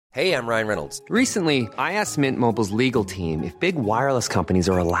Hey, I'm Ryan Reynolds. Recently, I asked Mint Mobile's legal team if big wireless companies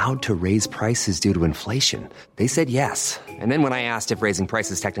are allowed to raise prices due to inflation. They said yes. And then when I asked if raising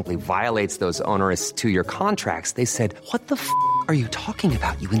prices technically violates those onerous two-year contracts, they said, "What the f*** are you talking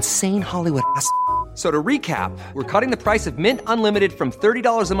about, you insane Hollywood ass?" So to recap, we're cutting the price of Mint Unlimited from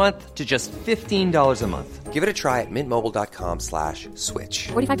 $30 a month to just $15 a month. Give it a try at mintmobile.com/switch.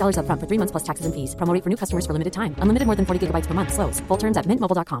 $45 up front for 3 months plus taxes and fees. Promo rate for new customers for limited time. Unlimited more than 40 gigabytes per month. Slows full terms at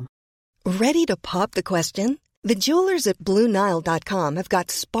mintmobile.com. Ready to pop the question? The jewelers at BlueNile.com have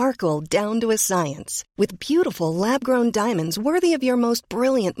got sparkle down to a science with beautiful lab-grown diamonds worthy of your most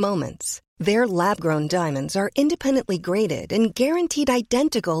brilliant moments. Their lab-grown diamonds are independently graded and guaranteed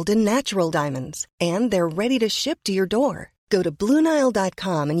identical to natural diamonds, and they're ready to ship to your door. Go to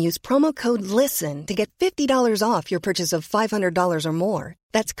BlueNile.com and use promo code LISTEN to get $50 off your purchase of $500 or more.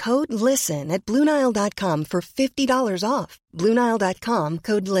 That's code LISTEN at BlueNile.com for $50 off. BlueNile.com,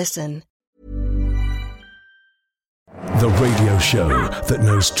 code LISTEN. The radio show that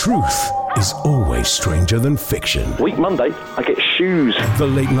knows truth is always stranger than fiction. Week Monday, I get shoes. The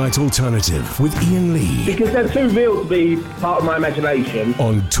Late Night Alternative with Iain Lee. Because they're too real to be part of my imagination.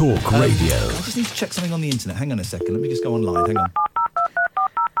 On Talk Radio. I just need to check something on the internet. Hang on a second. Let me just go online. Hang on.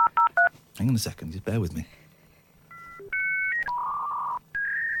 Hang on a second. Just bear with me.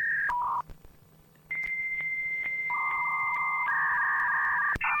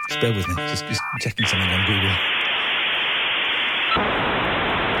 Just bear with me. Just checking something on Google.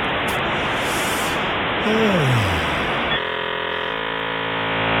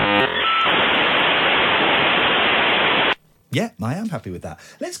 Yeah, I am happy with that.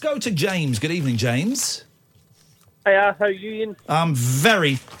 Let's go to James. Good evening, James. Hiya, how are you, Ian? I'm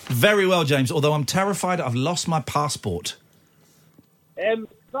very, very well, James, although I'm terrified I've lost my passport. That's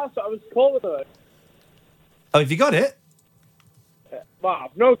what I was calling about. Oh, have you got it? Well,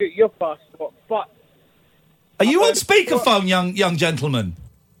 I've not got your passport, but... Are you on speakerphone, young gentleman?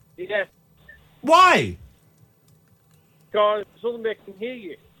 Yeah. Why? Because only I can hear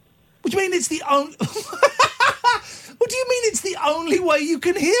you. What do you mean it's the only... What do you mean it's the only way you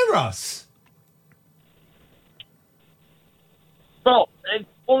can hear us? So, it's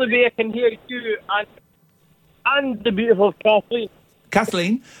the only way I can hear you and the beautiful Kathleen.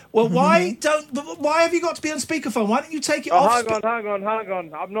 Kathleen? Well, why have you got to be on speakerphone? Why don't you take it off? Hang on.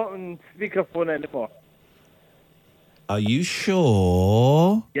 I'm not on speakerphone anymore. Are you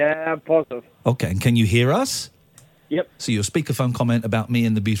sure? Yeah, I'm positive. Okay, and can you hear us? Yep. So your speakerphone comment about me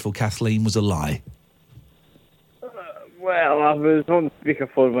and the beautiful Kathleen was a lie? Well, I was on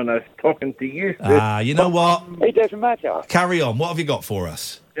speakerphone when I was talking to you. You know what? It doesn't matter. Carry on. What have you got for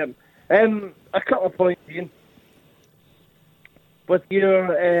us? Yep. A couple of points, Ian. With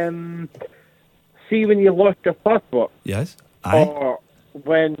your, see when you lost your passport? Yes. Or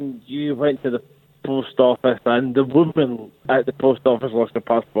when you went to the post office and the woman at the post office lost her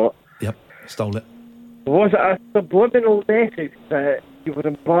passport? Yep, stole it. Was it a subliminal message that you were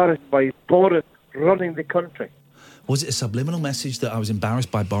embarrassed by Boris running the country? Was it a subliminal message that I was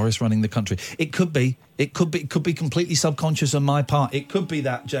embarrassed by Boris running the country? It could be. It could be completely subconscious on my part. It could be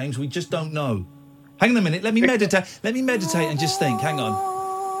that, James. We just don't know. Hang on a minute. Let me meditate. Let me meditate and just think. Hang on.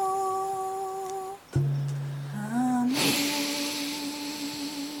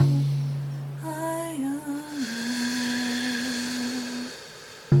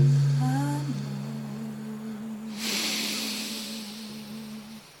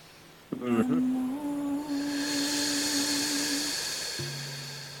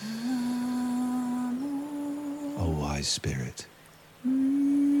 Spirit,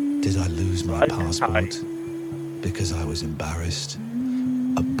 did I lose my passport because I was embarrassed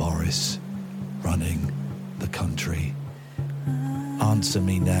at Boris running the country? Answer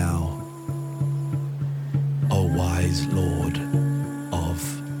me now, O wise Lord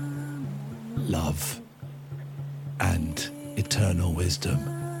of love and eternal wisdom.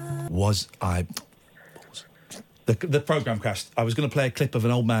 Was I... The programme crashed. I was going to play a clip of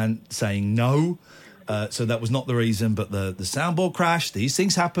an old man saying no, so that was not the reason, but the soundboard crashed. These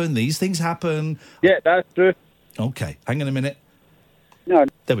things happen. Yeah, that's true. Okay, hang on a minute. No.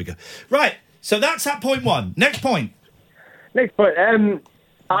 There we go. Right, so that's at point one. Next point. I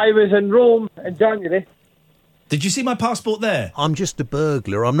was in Rome in January. Did you see my passport there? I'm just a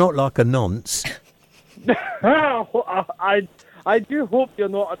burglar. I'm not like a nonce. I do hope you're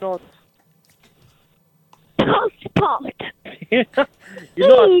not a nonce. Passport. You're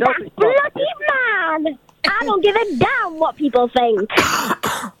not a that bloody man! I don't give a damn what people think.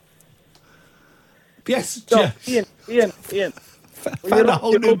 Yes, so, Ian. Found a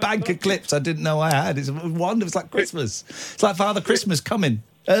whole new bank of clips I didn't know I had. It's wonderful. It's like Christmas. It's like Father Christmas coming.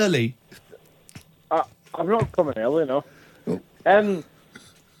 Early. I'm not coming early, no.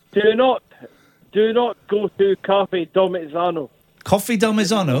 Do not go to Cafe Domezzano. Coffee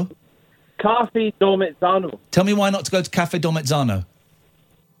Domezzano? Cafe Domezzano. Tell me why not to go to Cafe Domezzano.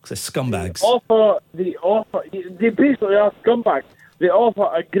 Because they're scumbags. They basically are scumbags. They offer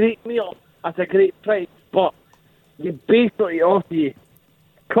a great meal at a great price, but they basically offer you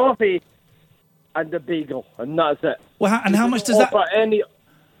coffee and a bagel, and that's it. Well, how much does that? Any...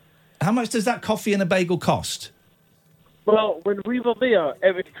 How much does that coffee and a bagel cost? Well, when we were there,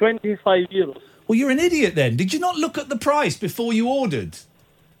 it was €25. Well, you're an idiot then. Did you not look at the price before you ordered?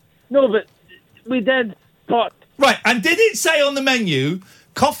 No, but we did. But right, and did it say on the menu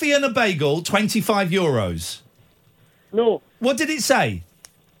coffee and a bagel, €25? No. What did it say?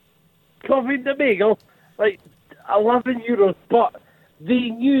 Coffee and a bagel, like €11. But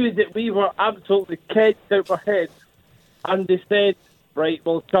they knew that we were absolutely kids out of our heads, and they said, right,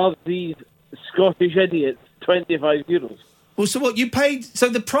 we'll charge these Scottish idiots €25. Well, so what, you paid... So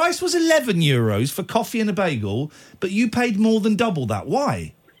the price was €11 for coffee and a bagel, but you paid more than double that.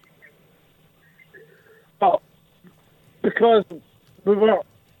 Why? Well, because we were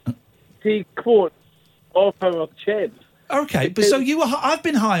taking quotes off our chins. Okay, but so you were... I've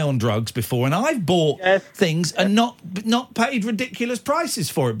been high on drugs before, and I've bought things and not paid ridiculous prices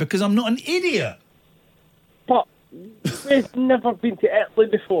for it because I'm not an idiot. But we've never been to Italy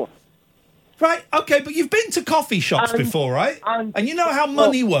before. Right, okay, but you've been to coffee shops before, right? And you know how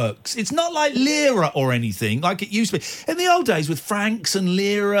money works. It's not like lira or anything like it used to be. In the old days with francs and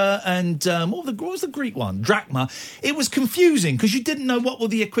lira and what was the Greek one? Drachma. It was confusing because you didn't know what were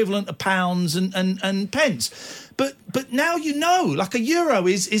the equivalent of pounds and pence. But now you know, like a euro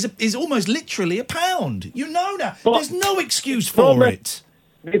is almost literally a pound. You know now. But there's no excuse for it.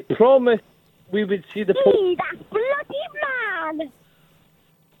 They promised we would see the... That bloody man!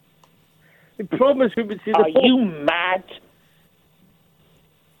 They promised we would see the... Are you mad?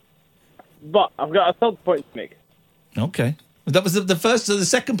 But I've got a third point to make. Okay. That was the first. So the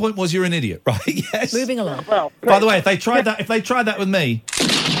second point was you're an idiot, right? Yes. Moving along. Well, by the way, if they tried that with me,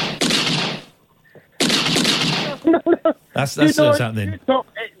 that's something.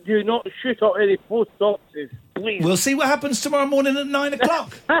 Do not shoot up any post offices, please. We'll see what happens tomorrow morning at 9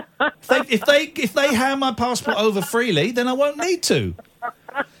 o'clock. if they hand my passport over freely, then I won't need to.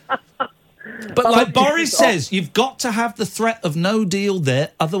 But like Boris says, you've got to have the threat of no deal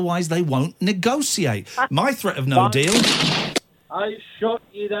there, otherwise they won't negotiate. My threat of no deal... I shot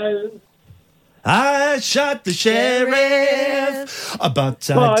you down. I shot the sheriff,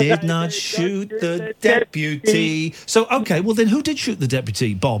 but I did not shoot the deputy. So, okay, well then who did shoot the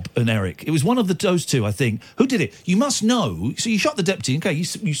deputy, Bob and Eric? It was one of those two, I think. Who did it? You must know. So you shot the deputy. Okay,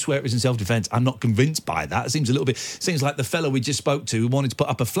 you swear it was in self-defence. I'm not convinced by that. It seems like the fellow we just spoke to who wanted to put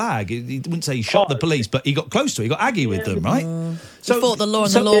up a flag. He wouldn't say he shot the police, but he got close to it. He got aggy with them, right? So he fought the law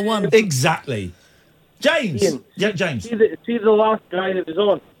and the law won. Exactly. James. Iain, yeah, James. See the last guy that was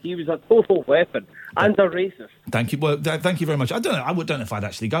on. He was a total weapon and a racist. Thank you. Well, thank you very much. I don't know if I'd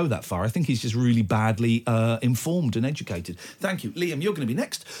actually go that far. I think he's just really badly informed and educated. Thank you, Liam. You're going to be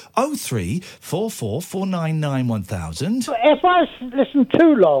next. 0344 499 1000. If I listen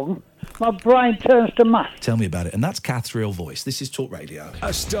too long, my brain turns to mush. Tell me about it. And that's Kath's real voice. This is Talk Radio.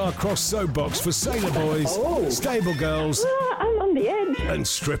 A star-crossed soapbox for sailor boys, stable girls, I'm on the edge. and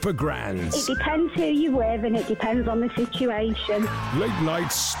stripper grands. It depends who you're with and it depends on the situation. Late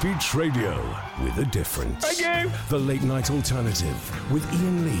night speech radio with a difference. Thank you. The Late Night Alternative with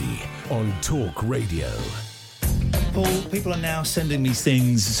Iain Lee on Talk Radio. Paul, people are now sending me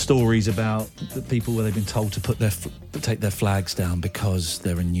stories about the people where they've been told to take their flags down because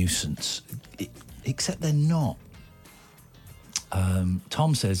they're a nuisance. Except they're not.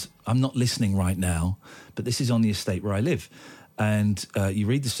 Tom says, I'm not listening right now, but this is on the estate where I live. And you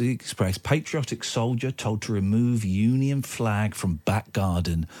read the Express, patriotic soldier told to remove Union flag from back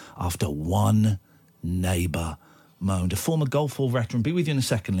garden after one neighbour moaned. A former Gulf War veteran, be with you in a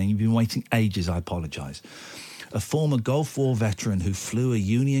second, Lynn, you've been waiting ages, I apologise. A former Gulf War veteran who flew a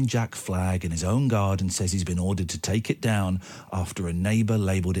Union Jack flag in his own garden says he's been ordered to take it down after a neighbour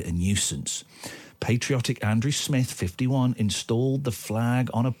labelled it a nuisance. Patriotic Andrew Smith, 51, installed the flag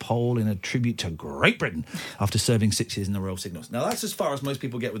on a pole in a tribute to Great Britain after serving 6 years in the Royal Signals. Now, that's as far as most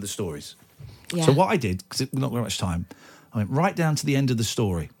people get with the stories. Yeah. So what I did, because we've not got much time, I went right down to the end of the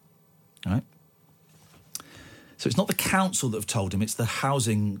story. All right? So it's not the council that have told him, it's the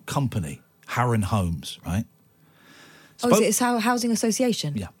housing company, Harron Homes, right? Is it a housing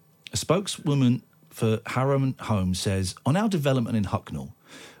association? Yeah. A spokeswoman for Harron Homes says, on our development in Hucknall,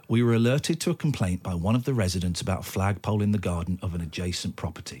 we were alerted to a complaint by one of the residents about a flagpole in the garden of an adjacent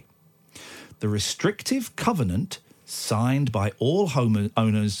property. The restrictive covenant signed by all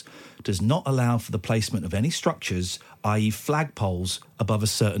homeowners does not allow for the placement of any structures, i.e. flagpoles, above a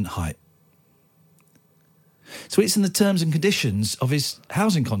certain height. So it's in the terms and conditions of his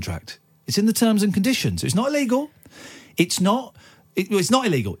housing contract. It's in the terms and conditions. It's not illegal. It's not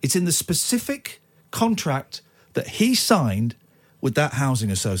illegal. It's in the specific contract that he signed with that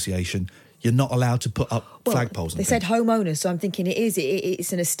housing association. You're not allowed to put up flagpoles. They said homeowners, so I'm thinking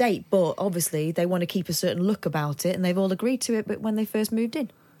it's an estate, but obviously they want to keep a certain look about it, and they've all agreed to it. But when they first moved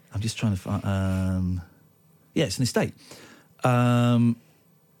in, I'm just trying to find. Yeah, it's an estate.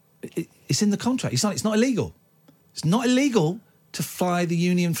 It's in the contract. It's not illegal. It's not illegal to fly the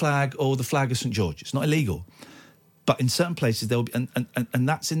Union flag or the flag of St George. It's not illegal. But in certain places there will be, and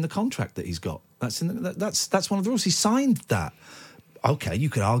that's in the contract that he's got. That's one of the rules. He signed that. Okay, you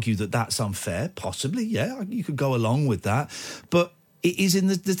could argue that that's unfair, possibly. Yeah, you could go along with that, but it is in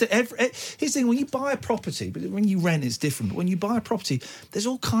here's the thing: when you buy a property, but when you rent, it's different. But when you buy a property, there's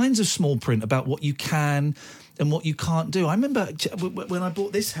all kinds of small print about what you can and what you can't do. I remember when I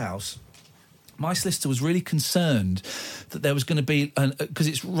bought this house, my solicitor was really concerned that there was going to be, because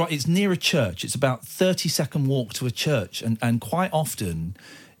it's near a church. It's about 30-second walk to a church, and quite often,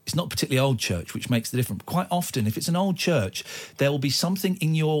 it's not a particularly old church, which makes the difference. Quite often, if it's an old church, there will be something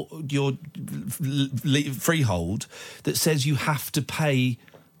in your freehold that says you have to pay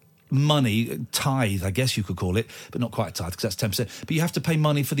money, tithe, I guess you could call it, but not quite a tithe because that's 10%. But you have to pay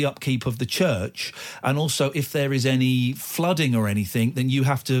money for the upkeep of the church, and also if there is any flooding or anything, then you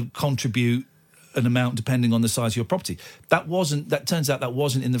have to contribute an amount depending on the size of your property. That turns out that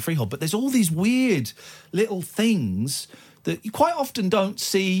wasn't in the freehold. But there's all these weird little things that you quite often don't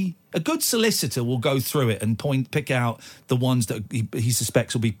see. A good solicitor will go through it and pick out the ones that he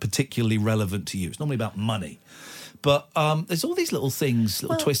suspects will be particularly relevant to you. It's normally about money. But there's all these little things,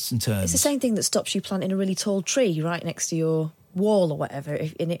 little twists and turns. It's the same thing that stops you planting a really tall tree right next to your wall or whatever,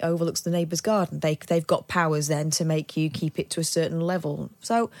 and it overlooks the neighbour's garden. They've got powers then to make you keep it to a certain level.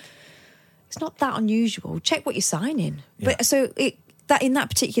 So it's not that unusual. Check what you're signing. Yeah. But so in that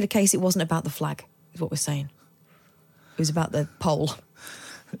particular case, it wasn't about the flag, is what we're saying. It was about the pole.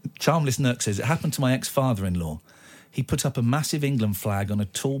 Charmless Nurk says, it happened to my ex-father-in-law. He put up a massive England flag on a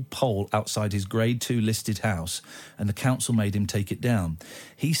tall pole outside his Grade 2 listed house, and the council made him take it down.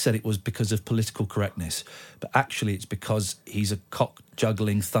 He said it was because of political correctness, but actually it's because he's a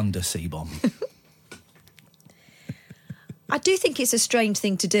cock-juggling thunder C-bomb. I do think it's a strange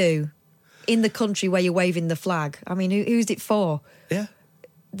thing to do in the country where you're waving the flag. I mean, who's it for? Yeah.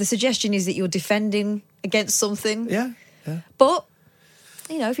 The suggestion is that you're defending against something. Yeah. But,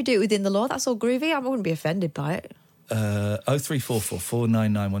 if you do it within the law, that's all groovy. I wouldn't be offended by it. 0344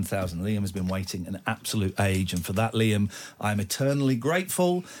 499 1000. Liam has been waiting an absolute age, and for that, Liam, I'm eternally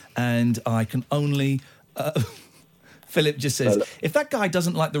grateful, and I can only... Philip just says, if that guy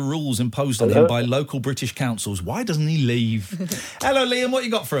doesn't like the rules imposed on him by local British councils, why doesn't he leave? Hello, Liam, what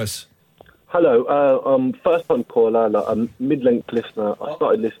you got for us? Hello, first-time caller, a mid-length listener. I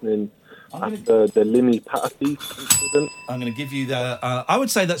started listening after the Limmy Patterson incident. I'm going to give you the... I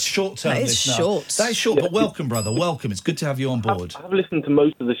would say that's short-term. That is short. That is short, but welcome, brother, welcome. It's good to have you on board. I have listened to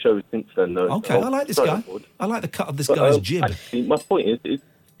most of the shows since then, though. Okay, I like this guy. I like the cut of this guy's jib. Actually, my point is,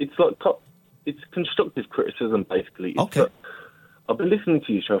 it's constructive criticism, basically. Okay. I've been listening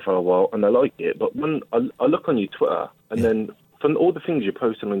to your show for a while, and I like it, but when I look on your Twitter, and then from all the things you're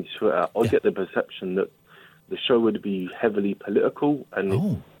posting on your Twitter, I get the perception that the show would be heavily political, and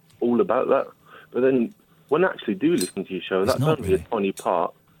it's all about that. But then when I actually do listen to your show, that's only a tiny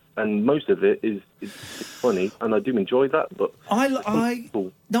part, and most of it is it's funny, and I do enjoy that. But I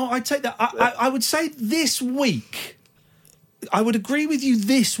take that. I would say this week, I would agree with you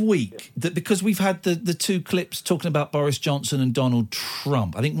this week that because we've had the two clips talking about Boris Johnson and Donald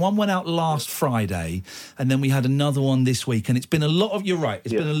Trump. I think one went out last Friday, and then we had another one this week, and it's been a lot of. You're right.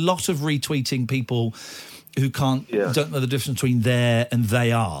 It's been a lot of retweeting people who don't know the difference between there and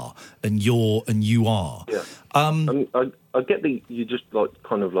they are, and you're and you are. Yeah. I get that you're just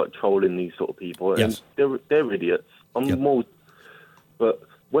kind of trolling these sort of people, and they're idiots. But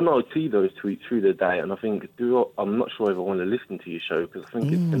when I see those tweets through the day, and I think, I'm not sure if I want to listen to your show because I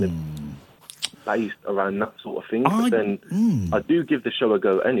think it's going to be based around that sort of thing. But then I do give the show a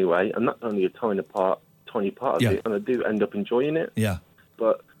go anyway, and that's only a tiny part of it, and I do end up enjoying it. Yeah.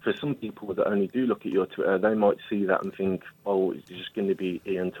 But for some people that only do look at your Twitter, they might see that and think, oh, it's just going to be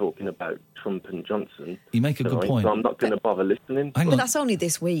Iain talking about Trump and Johnson. You make a good point. So I'm not going to bother listening. But that's only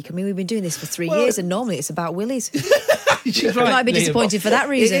this week. I mean, we've been doing this for 3 years, and normally it's about Willies. She's You might be disappointed for that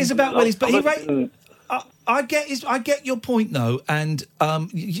reason. It is about Willies, but I get your point though, and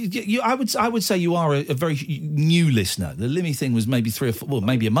I would say you are a very new listener. The Limmy thing was maybe 3 or 4, well,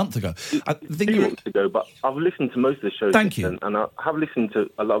 maybe a month ago. I think 2 months ago, but I've listened to most of the shows. Thank you, and I have listened to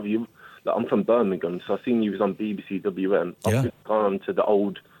a lot of you. Like, I'm from Birmingham, so I've seen you was on BBC WM. I've gone to the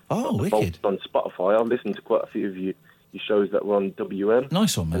old wicked on Spotify. I've listened to quite a few of your shows that were on WM.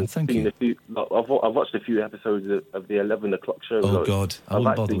 Nice one, man. Thank you. I've watched a few episodes of the 11 o'clock show. Oh God, I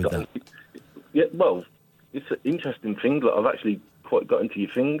wouldn't bother with that. Yeah, well, it's an interesting thing. Like, I've actually quite got into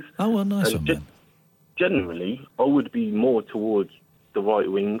your things. Oh well, nice one, man. Generally, I would be more towards the right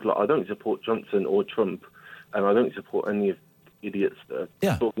wing. Like, I don't support Johnson or Trump, and I don't support any of the idiots that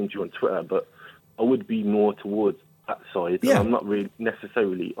are talking to you on Twitter. But I would be more towards that side. Yeah. I'm not really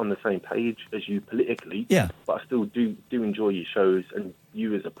necessarily on the same page as you politically. Yeah. But I still do enjoy your shows and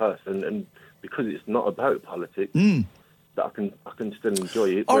you as a person, and because it's not about politics. That I can still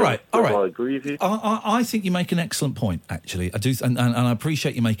enjoy it. All right. I agree with you. I think you make an excellent point, actually. I do, and I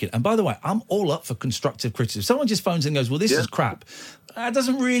appreciate you make it. And by the way, I'm all up for constructive criticism. Someone just phones in and goes, well, this is crap. That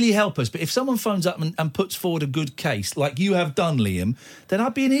doesn't really help us. But if someone phones up and puts forward a good case, like you have done, Liam, then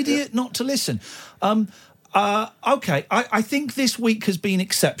I'd be an idiot not to listen. Okay, I think this week has been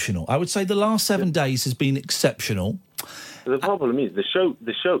exceptional. I would say the last 7 days has been exceptional. The problem is the show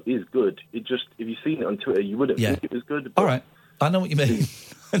is good. It just, if you've seen it on Twitter, you wouldn't think it was good. All right, I know what you mean.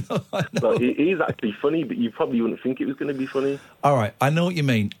 I know. Like, it is actually funny, but you probably wouldn't think it was going to be funny. All right, I know what you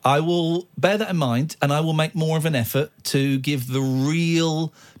mean. I will bear that in mind, and I will make more of an effort to give the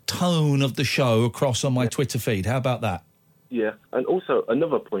real tone of the show across on my Twitter feed. How about that? Yeah, and also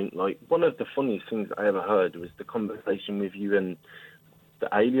another point, like, one of the funniest things I ever heard was the conversation with you and the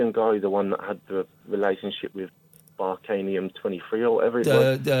alien guy, the one that had the relationship with Barcanium 23 or whatever it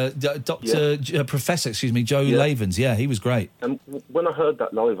was. Professor Joe Lavens. Yeah, he was great. And when I heard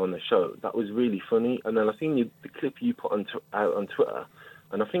that live on the show, that was really funny. And then I seen the clip you put out on Twitter,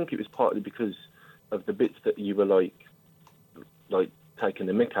 and I think it was partly because of the bits that you were like taking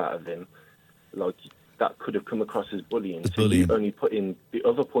the mick out of him, like that could have come across as bullying. So you only put in the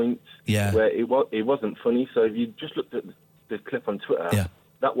other points where it wasn't funny. So if you just looked at the clip on Twitter,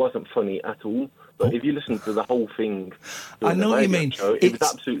 that wasn't funny at all. But if you listen to the whole thing, I know what you mean. It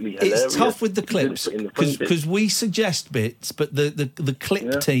was absolutely hilarious. It's tough with the clips because we suggest bits, but the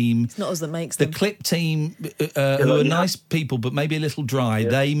clip team, it's not us that makes them. The clip team, who are nice people but maybe a little dry,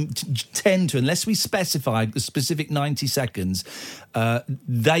 they tend to, unless we specify the specific 90 seconds,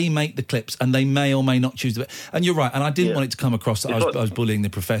 they make the clips and they may or may not choose the bit. And you're right, and I didn't want it to come across that I was bullying the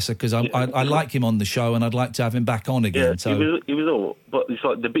professor, because I like him on the show and I'd like to have him back on again. Yeah, it was all, but it's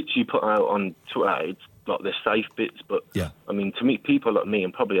like the bits you put out on Twitter, it's like the safe bits, but I mean, to me, people like me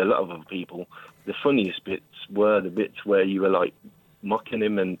and probably a lot of other people, the funniest bits were the bits where you were like mocking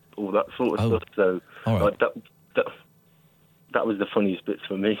him and all that sort of stuff. So like, that was the funniest bits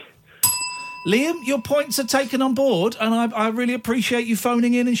for me. Liam, your points are taken on board, and I really appreciate you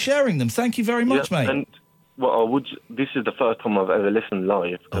phoning in and sharing them. Thank you very much, mate. And this is the first time I've ever listened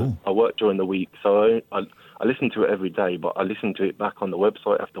live. I work during the week, so I listen to it every day, but I listen to it back on the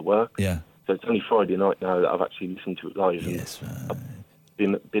website after work. Yeah. So it's only Friday night now that I've actually listened to it live. Yes, I've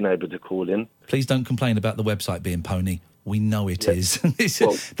been able to call in. Please don't complain about the website being pony. We know it is.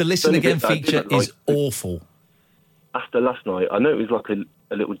 The Listen Again feature is awful. After last night, I know it was like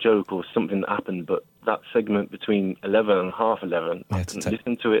a little joke or something that happened, but that segment between 11 and half 11, I didn't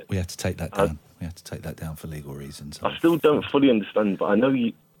listen to it. We had to take that down. We had to take that down for legal reasons. I still don't fully understand, but I know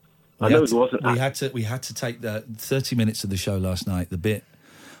you. It wasn't. We had to take the 30 minutes of the show last night. The bit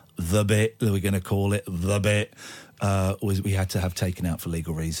that we're going to call it, was we had to have taken out for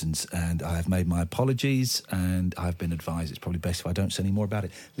legal reasons, and I have made my apologies, and I've been advised it's probably best if I don't say any more about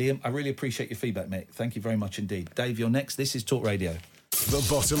it. Liam, I really appreciate your feedback, mate. Thank you very much indeed. Dave, you're next. This is Talk Radio. The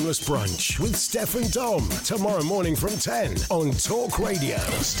Bottomless Brunch with Steph and Dom. Tomorrow morning from 10 on Talk Radio.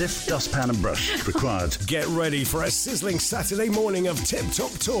 Stiff dustpan and brush required. Get ready for a sizzling Saturday morning of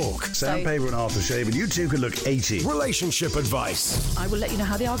tip-top talk. Sandpaper and aftershave, and you two can look 80. Relationship advice. I will let you know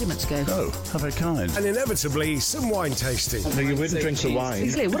how the arguments go. Oh, how very kind. And inevitably, some wine tasting. No, you wouldn't drink the wine.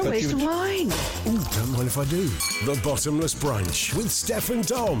 Exactly, what a waste of wine. Ooh, don't mind if I do. The Bottomless Brunch with Steph and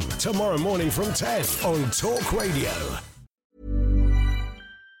Dom. Tomorrow morning from 10 on Talk Radio.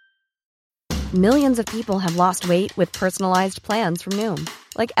 Millions of people have lost weight with personalized plans from Noom.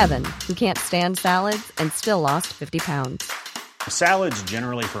 Like Evan, who can't stand salads and still lost 50 pounds. Salads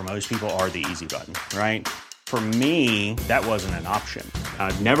generally for most people are the easy button, right? For me, that wasn't an option.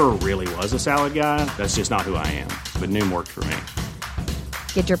 I never really was a salad guy. That's just not who I am. But Noom worked for me.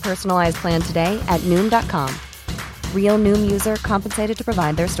 Get your personalized plan today at Noom.com. Real Noom user compensated to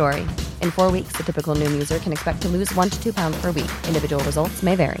provide their story. In 4 weeks, the typical Noom user can expect to lose 1 to 2 pounds per week. Individual results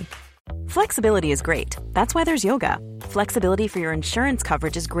may vary. Flexibility is great. That's why there's yoga. Flexibility for your insurance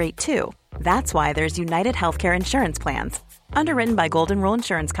coverage is great too. That's why there's United Healthcare Insurance Plans. Underwritten by Golden Rule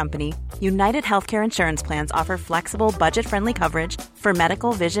Insurance Company, United Healthcare Insurance Plans offer flexible, budget-friendly coverage for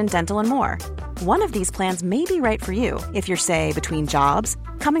medical, vision, dental, and more. One of these plans may be right for you if you're, say, between jobs,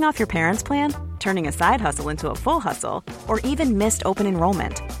 coming off your parents' plan, turning a side hustle into a full hustle, or even missed open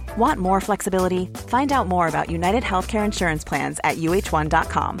enrollment. Want more flexibility? Find out more about United Healthcare Insurance Plans at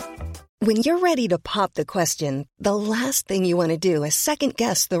uh1.com. When you're ready to pop the question, the last thing you want to do is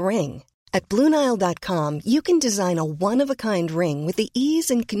second-guess the ring. At BlueNile.com, you can design a one-of-a-kind ring with the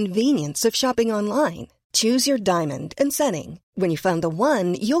ease and convenience of shopping online. Choose your diamond and setting. When you find the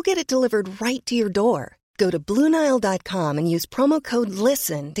one, you'll get it delivered right to your door. Go to BlueNile.com and use promo code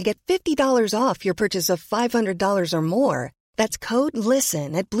LISTEN to get $50 off your purchase of $500 or more. That's code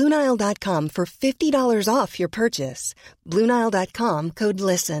LISTEN at BlueNile.com for $50 off your purchase. BlueNile.com, code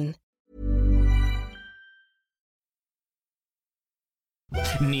LISTEN.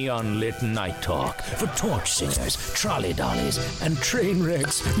 Neon lit night talk for torch singers, trolley dollies, and train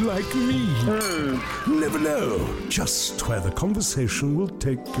wrecks like me. Never know just where the conversation will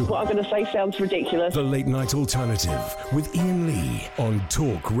take you. What I'm going to say sounds ridiculous. The Late Night Alternative with Iain Lee on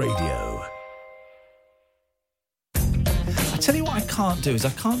Talk Radio. I tell you what I can't do is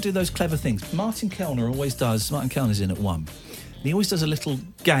I can't do those clever things. Martin Kellner always does. Martin Kellner's in at 1. And he always does a little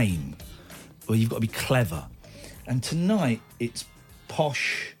game where you've got to be clever. And tonight it's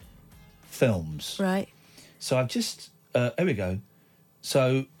posh films. Right. So I've just... here we go.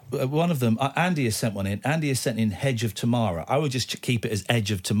 So one of them, Andy has sent one in. Andy has sent in Hedge of Tomorrow. I would just keep it as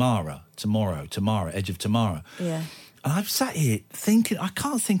Edge of Tomorrow. Tomorrow, Edge of Tomorrow. Yeah. And I've sat here thinking, I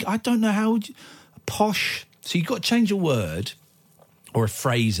don't know how would you... Posh... So you've got to change a word or a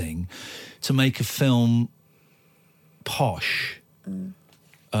phrasing to make a film posh.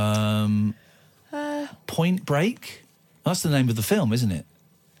 Point Break? That's the name of the film, isn't it?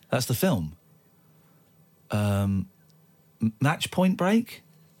 That's the film. Match Point Break?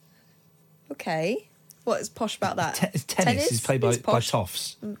 Okay. What is posh about that? Tennis is played by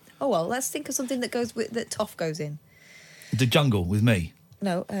Toffs. Oh, well, let's think of something that Toff goes in. The Jungle with me.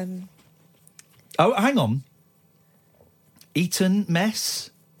 No, Oh, hang on. Eton Mess?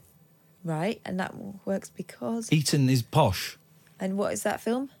 Right, and that works because... Eton is posh. And what is that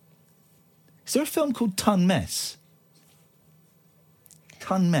film? Is there a film called Ton Mess?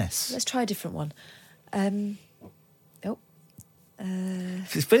 Ton Mess. Let's try a different one. Is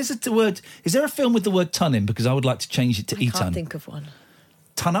there a film with the word ton in? Because I would like to change it to Eton. I can't think of one.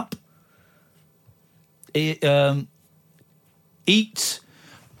 Ton Up? Eat...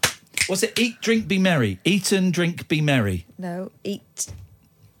 What's it? Eat, drink, be merry. Eat and drink, be merry. No, eat...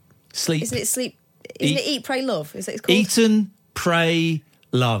 Sleep. Isn't it sleep? Isn't it eat, pray, love? Is that it's called? Eat and pray,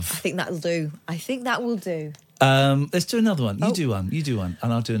 love. I think that'll do. Let's do another one. You do one,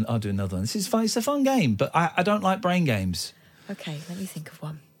 and I'll do another one. This is fun. It's a fun game, but I don't like brain games. Okay, let me think of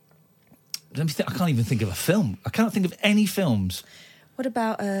one. Let me think. I can't even think of a film. I can't think of any films. What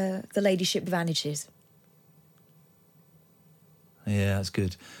about The Ladyship Vanishes? Yeah, that's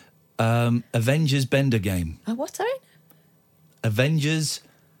good. Avengers Bender Game. What, sorry? Avengers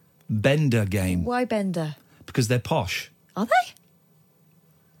Bender Game. Why Bender? Because they're posh. Are they?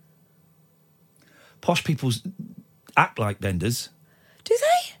 Posh people act like benders. Do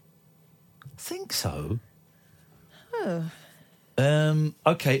they? I think so. Oh.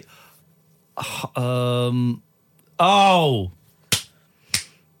 Okay.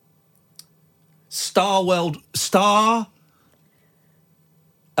 Star World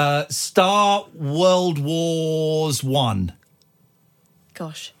Wars 1.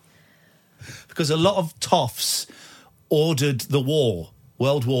 Gosh. Because a lot of toffs ordered the war,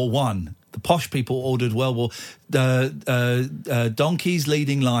 World War 1. The posh people ordered World War... donkeys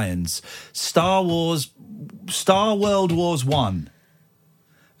leading lions. Star World Wars 1.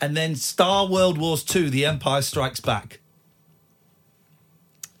 And then Star World Wars 2, The Empire Strikes Back.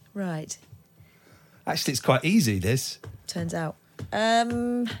 Right. Actually, it's quite easy, this. Turns out.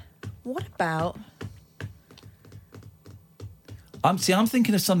 What about... I'm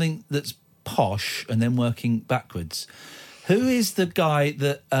thinking of something that's posh and then working backwards. Who is the guy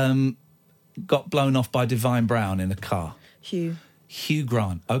that got blown off by Divine Brown in a car? Hugh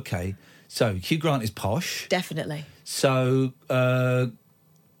Grant. Okay. So Hugh Grant is posh. Definitely. So,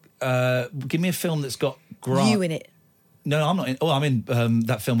 give me a film that's got Grant. You in it? No, I'm not in. Oh, I'm in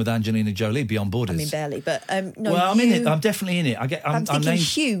that film with Angelina Jolie, Beyond Borders. I mean, barely, but no. Well, I'm in you- it. I'm definitely in it. I'm thinking named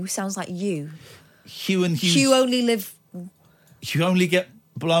Hugh sounds like you. Hugh and Hugh. Hugh only live You only get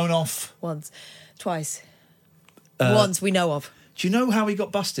blown off once, twice. Once we know of. Do you know how he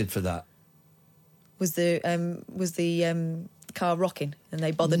got busted for that? Was the car rocking and they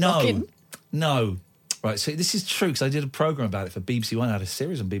bothered knocking? No. Right, so this is true because I did a programme about it for BBC One. I had a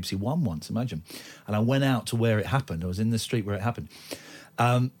series on BBC One once, imagine. And I went out to where it happened. I was in the street where it happened.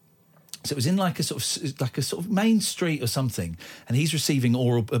 So it was in like a sort of main street or something. And he's receiving a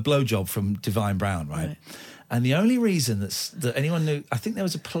blowjob from Divine Brown, right? And the only reason that anyone knew, I think there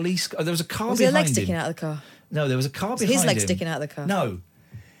was a police. There was a car Was behind there a leg him. sticking out of the car? No, there was a car behind him. His leg sticking out of the car? No.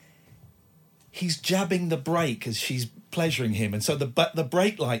 He's jabbing the brake as she's pleasuring him, and so the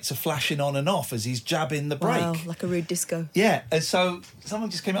brake lights are flashing on and off as he's jabbing the brake. Wow, like a rude disco. Yeah, and so someone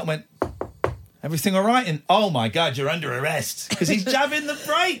just came out and went, "Everything all right?" And oh my God, you're under arrest because he's jabbing the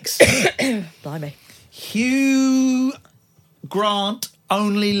brakes. Blimey. Hugh Grant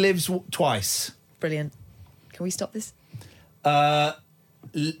only lives twice. Brilliant. Can we stop this?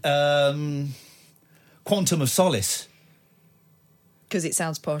 Quantum of Solace. Because it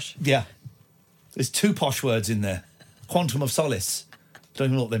sounds posh. Yeah. There's 2 posh words in there. Quantum of Solace. Don't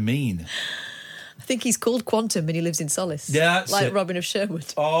even know what they mean. I think he's called Quantum and he lives in Solace. Yeah, that's like it. Robin of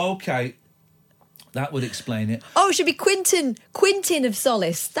Sherwood. Oh, okay. That would explain it. Oh, it should be Quintin of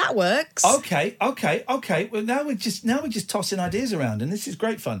Solace. That works. Okay. Well, now we're just tossing ideas around, and this is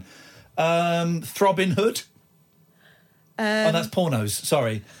great fun. Throbbing Hood. Oh, that's pornos.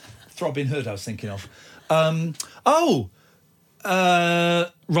 Sorry, Throbbing Hood. I was thinking of. Robin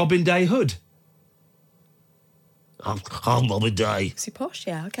Day Hood. I'm Robin Day. Is he posh?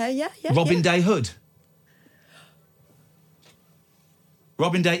 Yeah. Okay. Yeah. Robin Day Hood.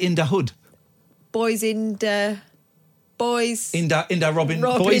 Robin Day in the Hood. Boys in the Robin boys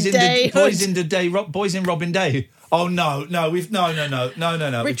in Day the boys in the day boys in Robin Day. Oh no, we've no.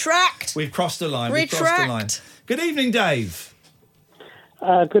 Retract. We've crossed the line. Retract. We've crossed the line. Good evening, Dave.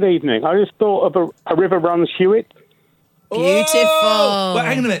 Good evening. I just thought of a river runs Hewitt. Beautiful. Well,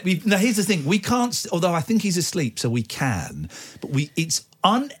 hang on a minute. Now, here's the thing. We can't, although I think he's asleep, so we can, but it's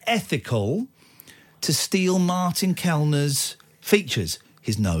unethical to steal Martin Kellner's features.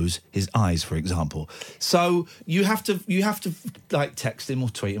 His nose, his eyes, for example. So you have to like text him or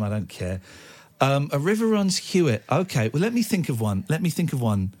tweet him. I don't care. A river runs Hewitt. Okay. Well, let me think of one.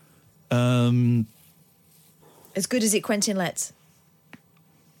 As good as it Quentin lets.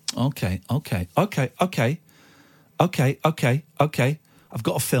 Okay. I've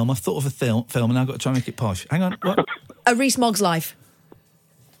got a film. I've thought of a film, and I've got to try and make it posh. Hang on. What? A Reese Moggs life.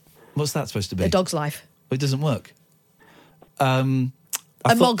 What's that supposed to be? A dog's life. Well, it doesn't work.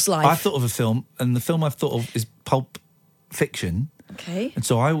 Mog's life. I thought of a film, and the film I've thought of is Pulp Fiction. Okay. And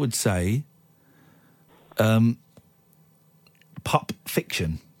so I would say Pup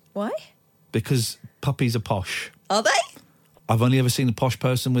Fiction. Why? Because puppies are posh. Are they? I've only ever seen a posh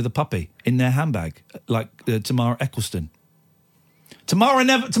person with a puppy in their handbag, like Tamara Eccleston. Tamara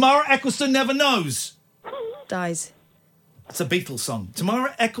Eccleston never knows. Dies. It's a Beatles song.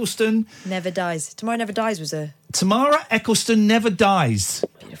 Tamara Eccleston Never dies. Tomorrow Never Dies was a... Tamara Eccleston never dies.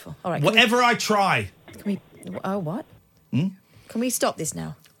 Beautiful. All right. Whatever I try. Can we... Oh, what? Hmm? Can we stop this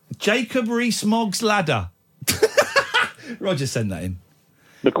now? Jacob Rees-Mogg's Ladder. Roger, send that in.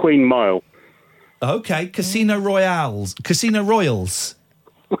 The Queen Mile. Okay, Casino Royals.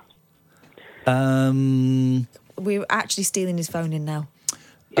 We're actually stealing his phone in now.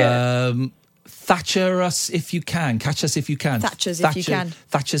 Thatcher us if you can. Catch us if you can. Thatchers if you can.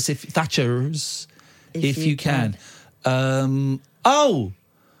 Thatchers if you can.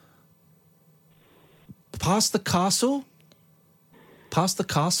 Past the Castle? Past the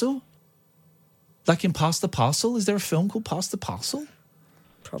Castle? Like in Past the Parcel? Is there a film called Past the Parcel?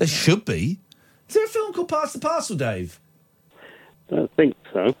 Probably. There should be. Is there a film called Past the Parcel, Dave? I don't think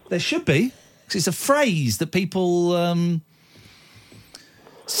so. There should be. Because it's a phrase that people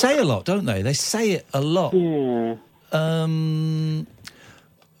say a lot, don't they? They say it a lot. Yeah.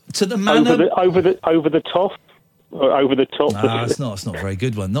 To the manor... Over the top? Or over the top? No, it's not a very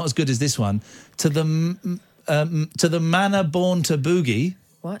good one. Not as good as this one. To the manor born to boogie.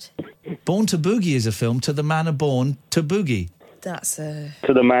 What? Born to Boogie is a film. To the manor born to boogie. That's a...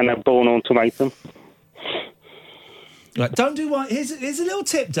 To the manor born on tomato. Right, don't do what... Here's a little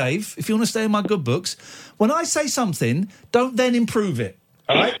tip, Dave, if you want to stay in my good books. When I say something, don't then improve it.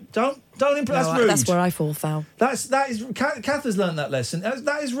 All right? Don't Don't impress. That's rude. That's where I fall foul. That is. Kath has learned that lesson.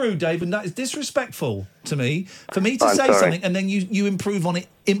 That is rude, Dave, and that is disrespectful to me. For me to say something and then you improve on it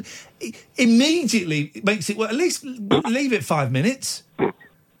immediately makes it. Well, at least leave it 5 minutes.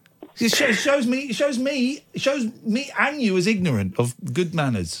 It shows me and you as ignorant of good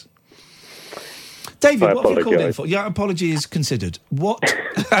manners. David, what have you called in for? Yeah, apology is considered. What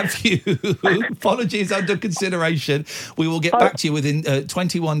have you... Apology is under consideration. We will get back to you within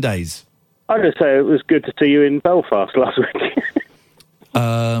 21 days. I just say it was good to see you in Belfast last week.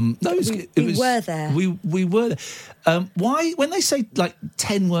 No, we were there. We were there. Why, when they say,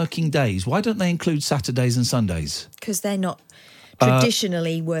 10 working days, why don't they include Saturdays and Sundays? Because they're not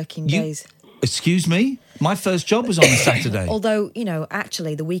traditionally working days. Excuse me? My first job was on a Saturday. Although,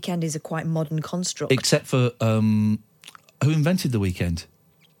 actually, the weekend is a quite modern construct. Except for, who invented the weekend?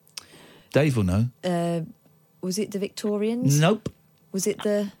 Dave will know. Was it the Victorians? Nope. Was it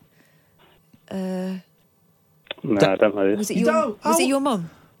the... No, I don't know this. Was it your mum?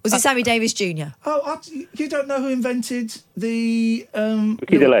 Was it Sammy Davis Jr.? You don't know who invented the...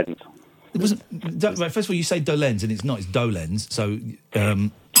 Ricky Dolens. It wasn't... Right, first of all, you say Dolens, and it's not, it's Dolens, so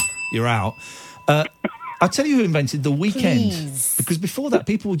you're out. I'll tell you who invented the weekend. Please. Because before that,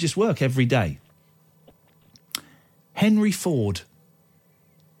 people would just work every day. Henry Ford.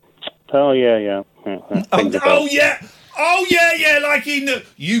 Oh, yeah. Oh, yeah, like he knew.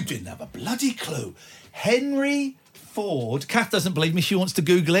 You didn't have a bloody clue. Henry Ford. Kath doesn't believe me. She wants to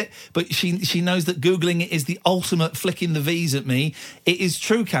Google it, but she knows that Googling it is the ultimate flicking the V's at me. It is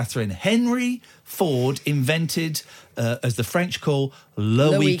true, Catherine. Henry Ford invented, as the French call,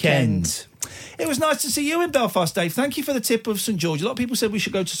 le weekend. It was nice to see you in Belfast, Dave. Thank you for the tip of St George. A lot of people said we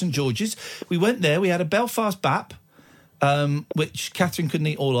should go to St George's. We went there. We had a Belfast bap, which Catherine couldn't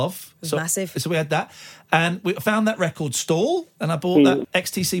eat all of. It was massive. So we had that. And we found that record stall, and I bought that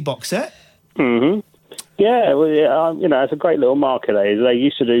XTC box set. Mm-hmm. Yeah, well, it's a great little market. They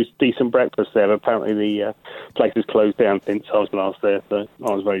used to do decent breakfast there, but apparently the place has closed down since I was last there, so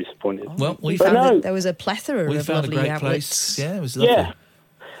I was very disappointed. Well, there was a plethora of lovely great outlets. Place. Yeah, it was lovely. Yeah.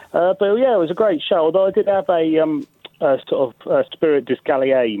 But it was a great show, although I did have a sort of Spirit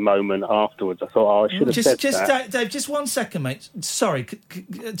d'Escalier moment afterwards. I thought, I should have said that. Dave, just 1 second, mate. Sorry,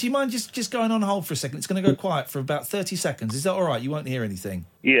 do you mind just going on hold for a second? It's going to go quiet for about 30 seconds. Is that all right? You won't hear anything?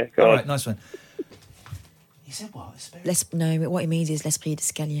 Yeah, go on. on. All right, nice one. He said what? What he means is l'esprit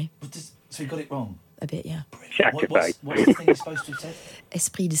d'escalier. So he got it wrong? A bit, yeah. What's the thing he's supposed to have said?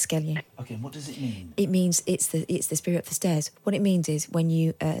 Esprit d'escalier. Okay, and what does it mean? It means it's the spirit of the stairs. What it means is when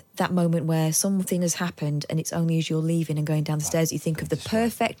you that moment where something has happened and it's only as you're leaving and going down the stairs you think of the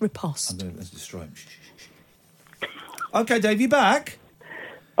perfect riposte. Let's destroy him. Okay, Dave, you back?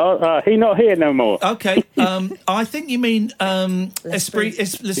 He's not here no more. Okay, I think you mean l'esprit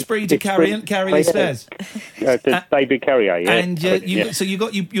de carry the stairs. David Carrier, yeah. And so you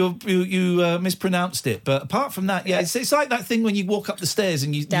mispronounced it, but apart from that, it's like that thing when you walk up the stairs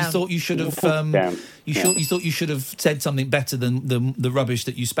and you thought you should have you thought you should have said something better than the rubbish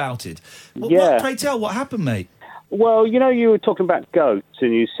that you spouted. Pray tell, what happened, mate? Well, you were talking about goats,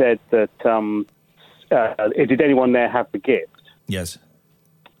 and you said that did anyone there have the gift? Yes.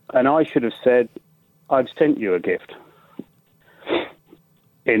 And I should have said, I've sent you a gift.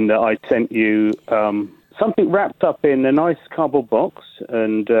 In that I sent you something wrapped up in a nice cardboard box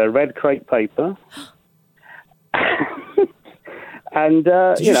and red crepe paper. And,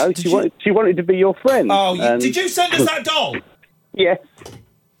 she wanted to be your friend. Oh, did you send us that doll? Yes.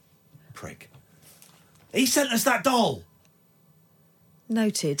 Prick. He sent us that doll.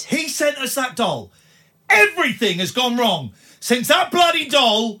 Noted. He sent us that doll. Everything has gone wrong since that bloody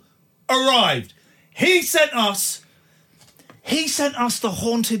doll arrived. He sent us the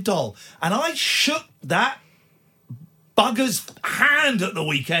haunted doll, and I shook that bugger's hand at the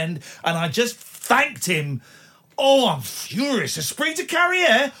weekend, and I just thanked him. Oh, I'm furious. Esprit de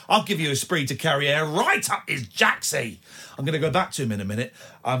carrière? I'll give you esprit de carrière right up his jacksy. I'm going to go back to him in a minute.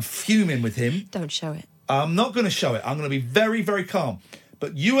 I'm fuming with him. Don't show it. I'm not going to show it. I'm going to be very, very calm.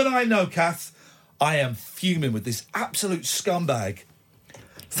 But you and I know, Kath, I am fuming with this absolute scumbag.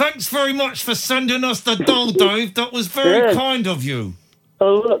 Thanks very much for sending us the doll, Dave. That was very kind of you.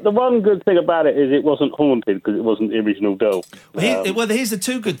 Oh, look, the one good thing about it is it wasn't haunted because it wasn't the original doll. Here's the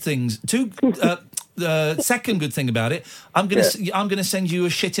two good things. Second good thing about it, I'm gonna send you a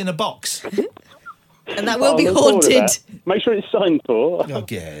shit in a box. And that will be I look forward to haunted. that. Make sure it's signed for. Oh,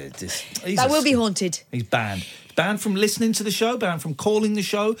 yeah. That will be haunted. He's banned. Banned from listening to the show, banned from calling the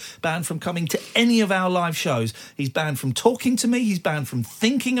show, banned from coming to any of our live shows. He's banned from talking to me. He's banned from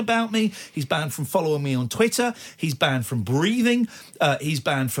thinking about me. He's banned from following me on Twitter. He's banned from breathing. He's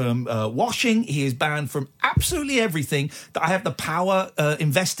banned from washing. He is banned from absolutely everything that I have the power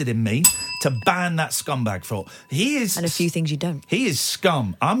invested in me to ban that scumbag for. He is, and a few things you don't. He is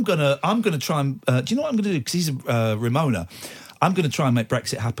scum. I'm gonna try and. Do you know what I'm gonna do? Because he's a Ramona. I'm gonna try and make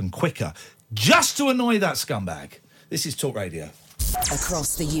Brexit happen quicker, just to annoy that scumbag. This is Talk Radio.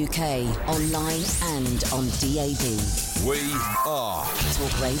 Across the UK, online and on DAB. We are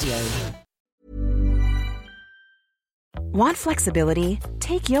Talk Radio. Want flexibility?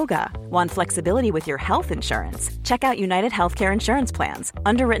 Take yoga. Want flexibility with your health insurance? Check out United Healthcare Insurance Plans.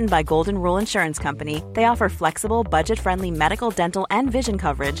 Underwritten by Golden Rule Insurance Company, they offer flexible, budget-friendly medical, dental, and vision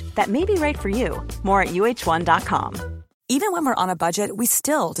coverage that may be right for you. More at uh1.com. Even when we're on a budget, we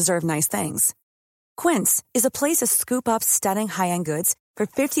still deserve nice things. Quince is a place to scoop up stunning high-end goods for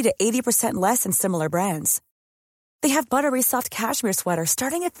 50 to 80% less than similar brands. They have buttery soft cashmere sweaters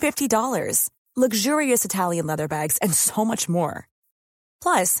starting at $50, luxurious Italian leather bags, and so much more.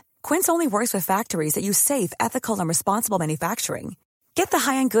 Plus, Quince only works with factories that use safe, ethical, and responsible manufacturing. Get the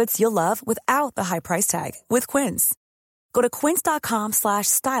high-end goods you'll love without the high price tag with Quince. Go to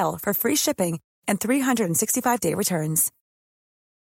quince.com/style for free shipping and 365-day returns.